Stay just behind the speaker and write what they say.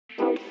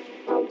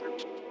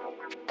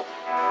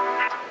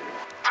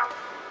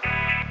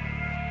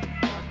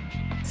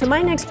So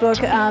my next book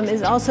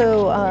is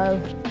also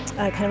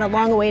kind of a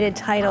long-awaited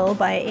title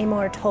by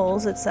Amor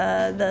Towles. It's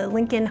The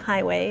Lincoln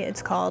Highway,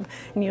 it's called.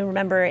 And you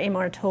remember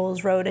Amor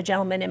Towles wrote A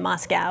Gentleman in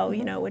Moscow,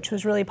 you know, which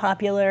was really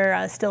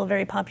popular, still a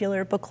very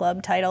popular book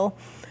club title.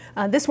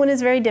 This one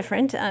is very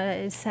different.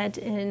 It's set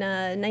in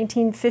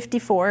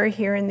 1954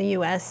 here in the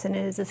U.S. and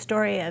it is a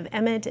story of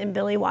Emmett and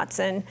Billy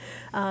Watson.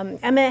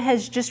 Emmett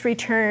has just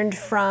returned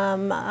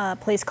from a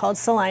place called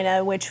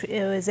Salina, which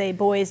was a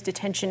boys'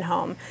 detention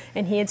home,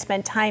 and he had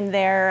spent time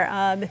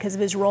there because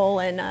of his role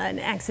in an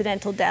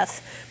accidental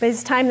death. But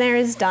his time there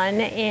is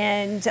done,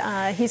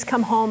 and he's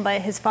come home,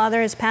 but his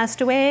father has passed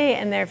away,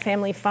 and their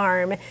family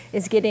farm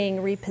is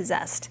getting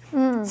repossessed.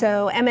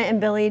 So Emmett and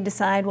Billy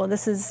decide, well,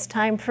 this is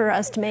time for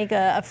us to make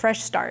a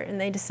fresh start, and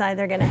they decide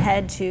they're going to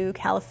head to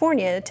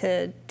California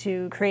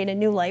to create a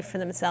new life for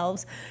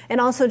themselves, and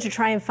also to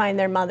try and find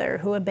their mother,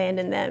 who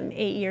abandoned them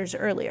 8 years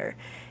earlier.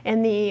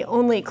 And the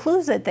only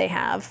clues that they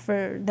have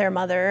for their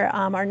mother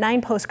are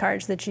 9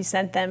 postcards that she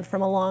sent them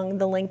from along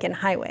the Lincoln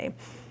Highway.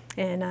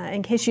 And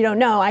in case you don't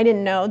know, I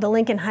didn't know, the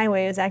Lincoln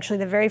Highway was actually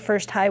the very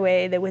first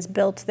highway that was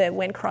built that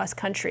went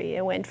cross-country.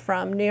 It went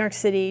from New York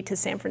City to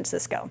San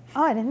Francisco.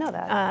 Oh, I didn't know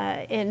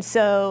that. And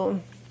so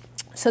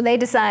they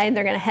decide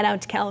they're going to head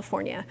out to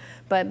California.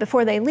 But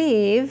before they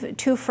leave,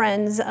 2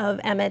 friends of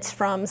Emmett's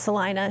from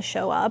Salina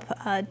show up,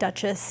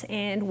 Duchess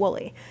and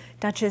Wooly.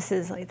 Duchess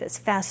is like this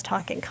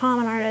fast-talking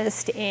common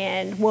artist,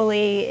 and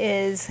Wooly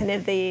is kind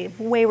of the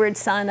wayward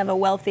son of a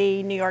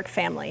wealthy New York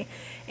family.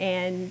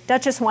 And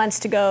Duchess wants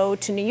to go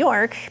to New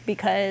York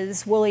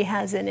because Wooly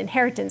has an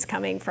inheritance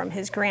coming from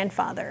his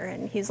grandfather.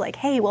 And he's like,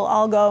 hey, we'll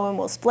all go and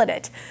we'll split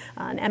it.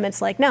 And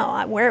Emmett's like,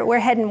 no, we're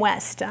heading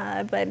west.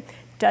 But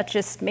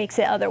Duchess makes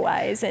it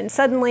otherwise. And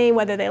suddenly,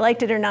 whether they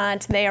liked it or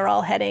not, they are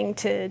all heading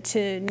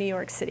to New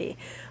York City.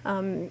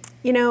 You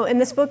know, in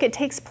this book, it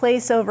takes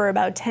place over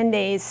about 10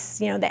 days,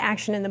 you know, the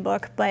action in the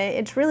book, but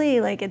it's really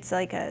like, it's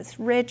like a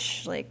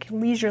rich, like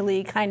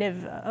leisurely kind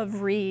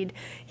of read.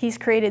 He's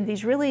created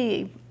these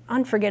really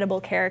unforgettable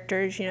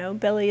characters, you know,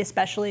 Billy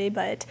especially,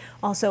 but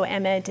also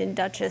Emmett and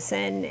Duchess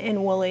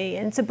and Wooly.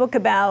 And it's a book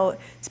about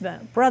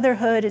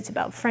brotherhood, it's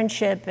about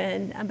friendship,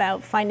 and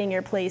about finding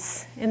your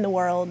place in the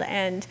world.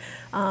 And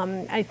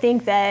I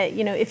think that,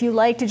 you know, if you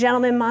liked A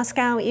Gentleman in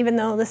Moscow, even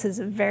though this is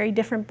a very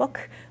different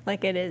book,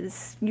 like it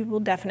is, you will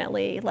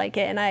definitely like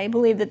it. And I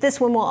believe that this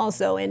one will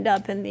also end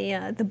up in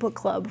the book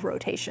club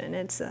rotation.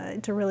 It's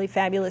a really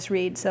fabulous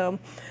read, so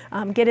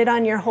get it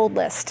on your hold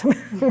list.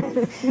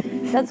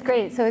 That's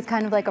great. So it's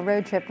kind of like a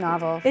road trip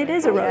novel. It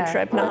is a road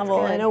trip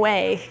novel in a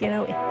way, you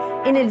know,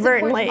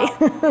 inadvertently.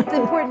 It's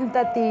important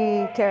that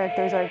the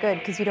characters are good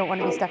because you don't want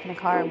to be stuck in a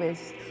car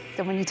with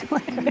someone you don't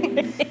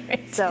like.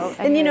 Right? So,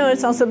 and you know,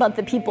 it's also about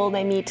the people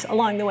they meet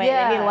along the way.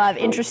 They meet a lot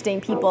of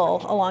interesting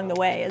people along the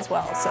way as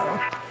well. So.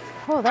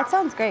 Oh, that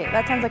sounds great.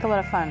 That sounds like a lot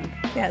of fun.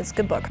 Yeah, it's a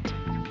good book.